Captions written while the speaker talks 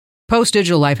Post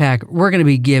Digital Life Hack, we're going to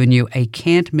be giving you a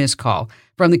can't miss call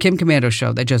from the Kim Komando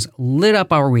Show that just lit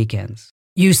up our weekends.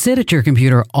 You sit at your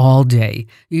computer all day.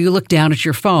 You look down at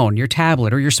your phone, your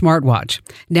tablet, or your smartwatch.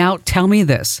 Now tell me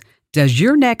this, does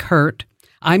your neck hurt?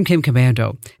 I'm Kim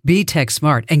Komando. Be tech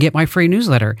smart and get my free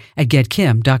newsletter at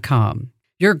getkim.com.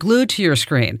 You're glued to your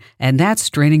screen, and that's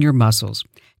straining your muscles.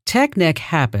 Tech neck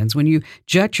happens when you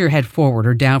jut your head forward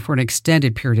or down for an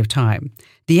extended period of time.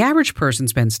 The average person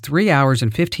spends 3 hours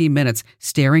and 15 minutes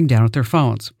staring down at their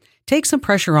phones. Take some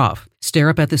pressure off. Stare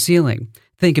up at the ceiling.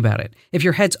 Think about it. If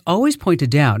your head's always pointed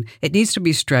down, it needs to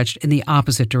be stretched in the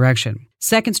opposite direction.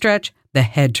 Second stretch, the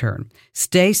head turn.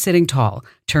 Stay sitting tall.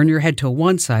 Turn your head to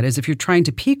one side as if you're trying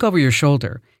to peek over your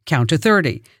shoulder. Count to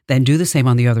 30. Then do the same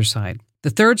on the other side. The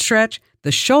third stretch,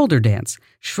 the shoulder dance.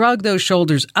 Shrug those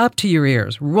shoulders up to your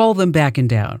ears. Roll them back and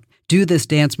down. Do this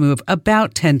dance move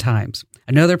about 10 times.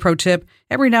 Another pro tip,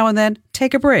 every now and then,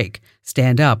 take a break.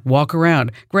 Stand up, walk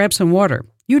around, grab some water.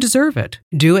 You deserve it.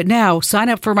 Do it now. Sign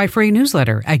up for my free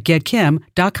newsletter at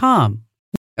getkim.com.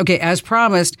 Okay, as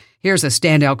promised, here's a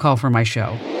standout call for my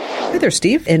show. Hi there,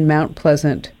 Steve, in Mount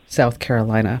Pleasant, South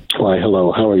Carolina. Why,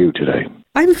 hello. How are you today?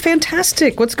 I'm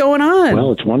fantastic. What's going on?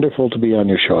 Well, it's wonderful to be on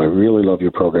your show. I really love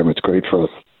your program. It's great for us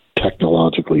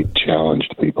technologically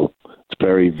challenged people. It's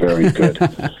very, very good.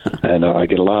 And I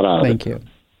get a lot out of it. Thank you.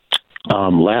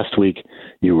 Last week,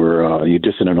 you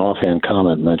just in an offhand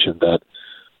comment mentioned that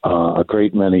a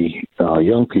great many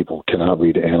young people cannot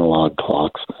read analog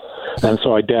clocks. And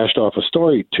so I dashed off a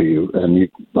story to you, and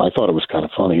I thought it was kind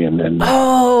of funny. And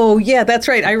oh, yeah, that's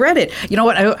right. I read it. You know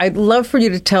what? I'd love for you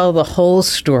to tell the whole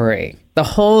story. The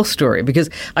whole story. Because,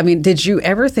 I mean, did you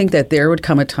ever think that there would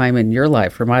come a time in your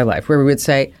life or my life where we would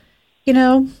say, you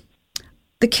know,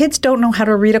 the kids don't know how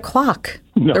to read a clock.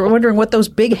 No. They're wondering what those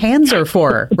big hands are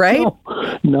for, right?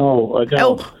 No.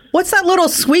 Oh, what's that little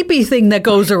sweepy thing that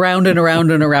goes around and around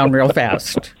and around real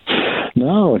fast?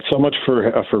 No, it's so much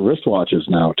for wristwatches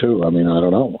now too. I mean, I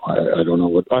don't know. I don't know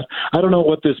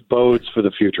what this bodes for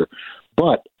the future.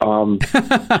 But it's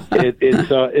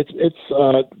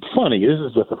funny. This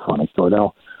is just a funny story.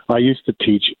 Now, I used to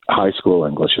teach high school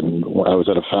English, and I was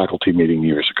at a faculty meeting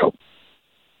years ago,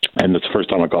 and it's the first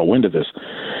time I got wind of this.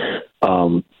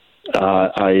 I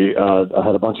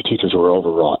had a bunch of teachers who were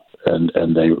overwrought,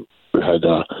 and they had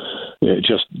it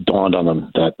just dawned on them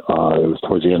that it was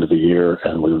towards the end of the year,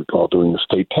 and we were all doing the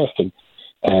state testing,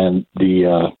 and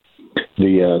the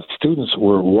students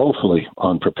were woefully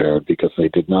unprepared because they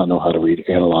did not know how to read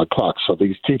analog clocks. So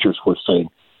these teachers were saying,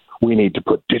 we need to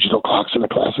put digital clocks in the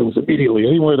classrooms immediately,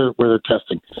 anywhere where they're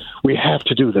testing. We have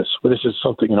to do this. This is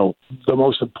something, the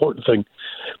most important thing,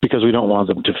 because we don't want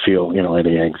them to feel,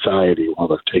 any anxiety while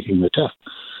they're taking the test.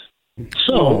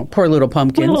 So, poor little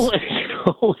pumpkins. Well,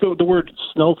 the word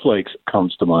snowflakes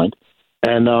comes to mind.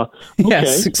 And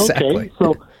yes, exactly.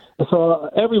 Okay. So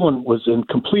everyone was in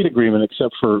complete agreement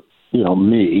except for,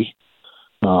 me.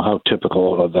 How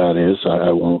typical of that is,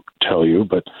 I won't tell you,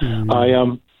 but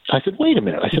I said, wait a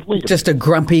minute. Just a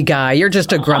grumpy guy. You're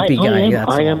just a grumpy guy.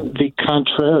 I am the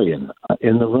contrarian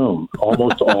in the room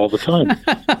almost all the time.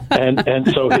 And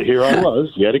so here I was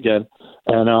yet again.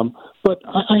 And but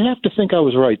I have to think I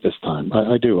was right this time.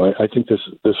 I do. I think this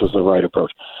was the right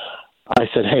approach. I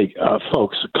said, hey,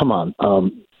 folks, come on.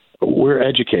 We're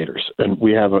educators, and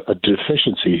we have a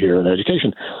deficiency here in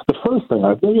education. The first thing,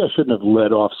 maybe I shouldn't have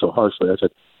led off so harshly. I said,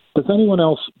 does anyone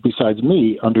else besides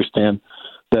me understand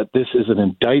that this is an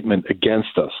indictment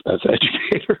against us as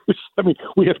educators? I mean,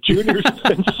 we have juniors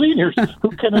and seniors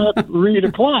who cannot read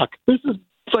a clock. This is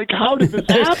like, how did this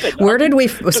happen? Where did we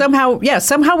somehow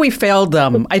we failed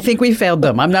them. I think we failed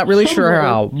them. I'm not really sure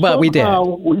how, but we did.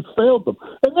 We failed them.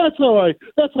 And that's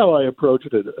how I approached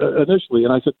it initially.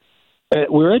 And I said,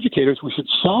 we're educators. We should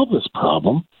solve this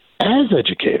problem as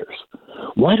educators.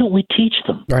 Why don't we teach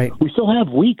them? Right. We still have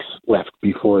weeks left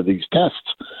before these tests.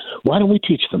 Why don't we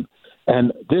teach them?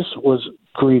 And this was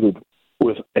greeted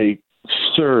with a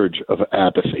surge of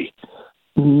apathy.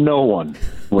 No one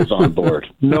was on board.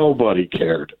 Nobody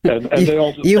cared. And they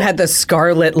all just had the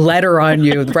scarlet letter on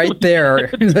you right there.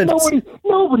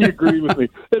 Nobody agreed with me.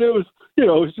 And it was, it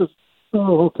was just,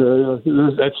 oh, okay.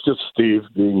 That's just Steve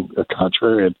being a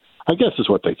contrarian, I guess is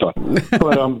what they thought.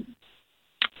 But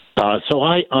so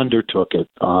I undertook it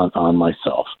on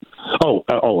myself. Oh,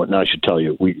 and I should tell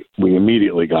you, we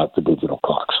immediately got the digital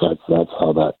clocks. That's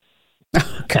how that.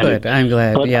 Good. I'm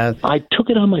glad. But yeah. I took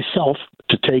it on myself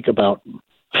to take about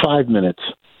 5 minutes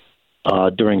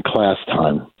during class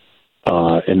time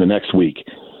in the next week.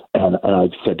 And I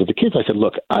said to the kids, I said,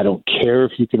 look, I don't care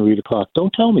if you can read a clock.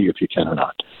 Don't tell me if you can or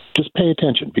not. Just pay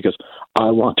attention, because I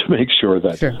want to make sure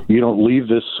that you don't leave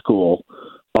this school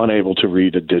unable to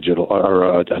read a digital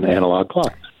or an analog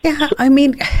clock. Yeah, I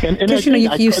mean, because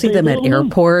you see them at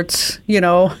airports, They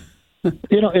all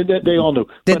knew.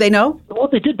 Did they know? Well,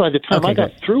 they did by the time I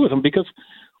got through with them because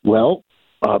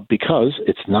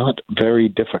it's not very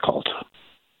difficult.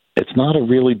 It's not a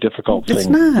really difficult thing. It's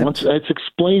not. Once it's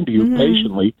explained to you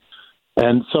patiently.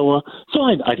 And so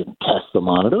I didn't test them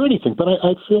on it or anything, but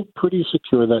I feel pretty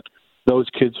secure that those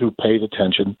kids who paid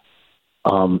attention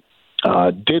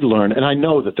did learn. And I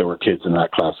know that there were kids in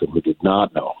that classroom who did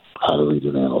not know how to read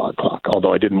an analog clock,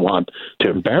 although I didn't want to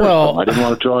embarrass them. I didn't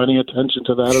want to draw any attention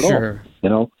to that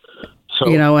at all. So,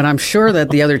 and I'm sure that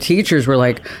the other teachers were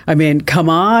like, I mean, come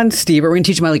on, Steve, are we going to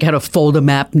teach them how to fold a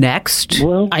map next?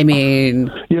 Well, I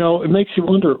mean, it makes you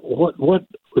wonder what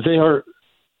they are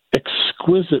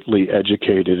exquisitely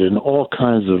educated in all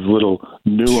kinds of little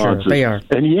nuances. Sure, they are.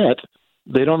 And yet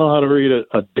they don't know how to read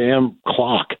a damn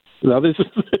clock. Now, this is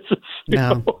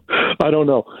I don't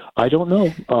know.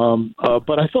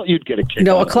 But I thought you'd get a kick.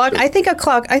 No, out a clock. I think a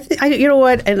clock. You know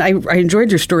what? And I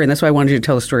enjoyed your story, and that's why I wanted you to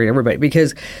tell the story to everybody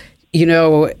because,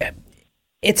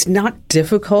 it's not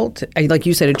difficult. Like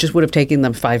you said, it just would have taken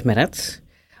them 5 minutes.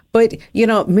 But,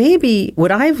 maybe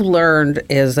what I've learned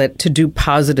is that to do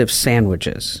positive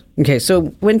sandwiches. Okay, so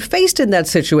when faced in that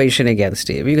situation again,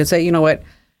 Steve, you can say, you know what?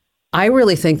 I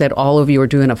really think that all of you are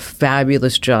doing a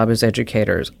fabulous job as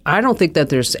educators. I don't think that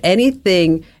there's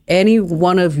anything any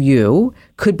one of you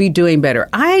could be doing better.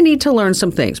 I need to learn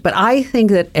some things, but I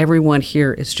think that everyone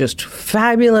here is just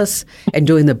fabulous and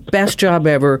doing the best job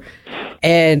ever.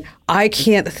 And I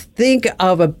can't think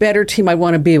of a better team I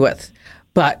want to be with.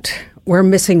 But we're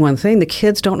missing one thing. The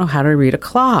kids don't know how to read a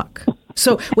clock.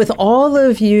 So with all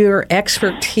of your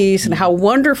expertise and how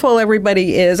wonderful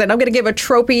everybody is, and I'm going to give a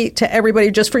trophy to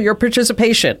everybody just for your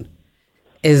participation,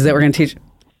 is that we're going to teach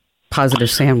positive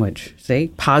sandwich.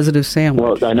 See? Positive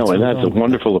sandwich. Well, I know, and that's a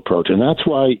wonderful approach. And that's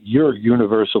why you're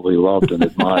universally loved and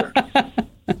admired.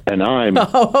 And I'm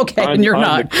and you're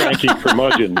not. The cranky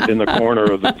curmudgeon in the corner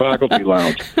of the faculty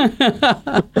lounge.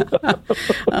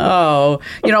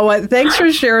 You know what? Thanks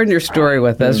for sharing your story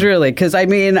with us, really, because I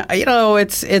mean,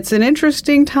 it's an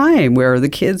interesting time where the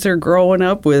kids are growing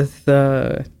up with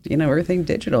everything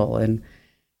digital, and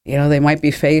they might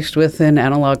be faced with an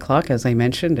analog clock, as I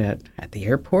mentioned, at the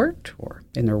airport or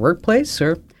in their workplace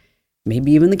or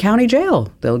maybe even the county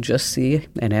jail. They'll just see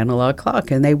an analog clock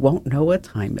and they won't know what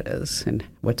time it is and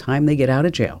what time they get out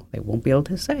of jail. They won't be able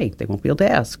to say. They won't be able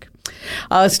to ask.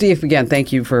 Steve, again,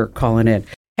 thank you for calling in.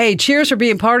 Hey, cheers for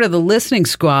being part of the listening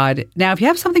squad. Now, if you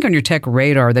have something on your tech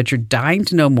radar that you're dying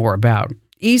to know more about,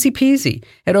 easy peasy.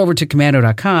 Head over to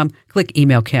Komando.com, click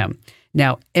Email Kim.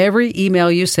 Now, every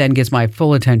email you send gets my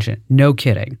full attention. No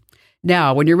kidding.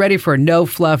 Now, when you're ready for no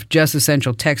fluff, just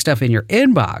essential tech stuff in your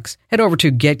inbox, head over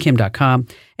to getkim.com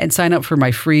and sign up for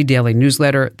my free daily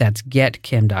newsletter. That's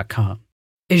getkim.com.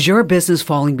 Is your business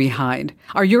falling behind?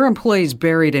 Are your employees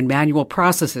buried in manual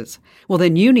processes? Well,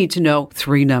 then you need to know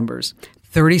 3 numbers.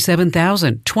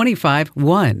 37,000, 25,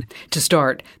 1. To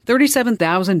start,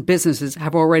 37,000 businesses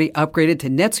have already upgraded to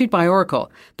NetSuite by Oracle,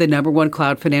 the #1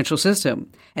 cloud financial system.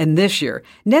 And this year,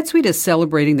 NetSuite is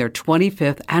celebrating their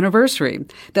 25th anniversary.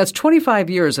 That's 25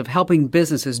 years of helping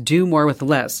businesses do more with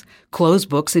less, close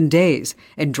books in days,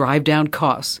 and drive down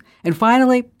costs. And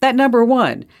finally, that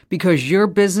 #1, because your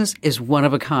business is one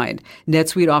of a kind.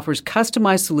 NetSuite offers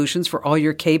customized solutions for all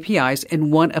your KPIs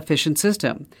in one efficient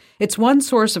system. It's one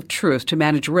source of truth to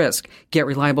manage risk, get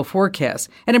reliable forecasts,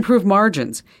 and improve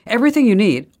margins. Everything you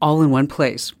need, all in one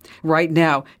place. Right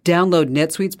now, download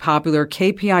NetSuite's popular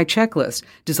KPI checklist,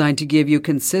 designed to give you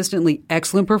consistently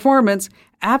excellent performance,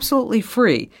 absolutely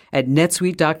free at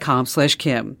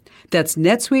netsuite.com/Kim. That's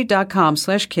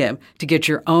netsuite.com/Kim to get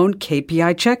your own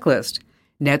KPI checklist.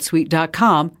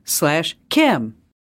 netsuite.com/Kim.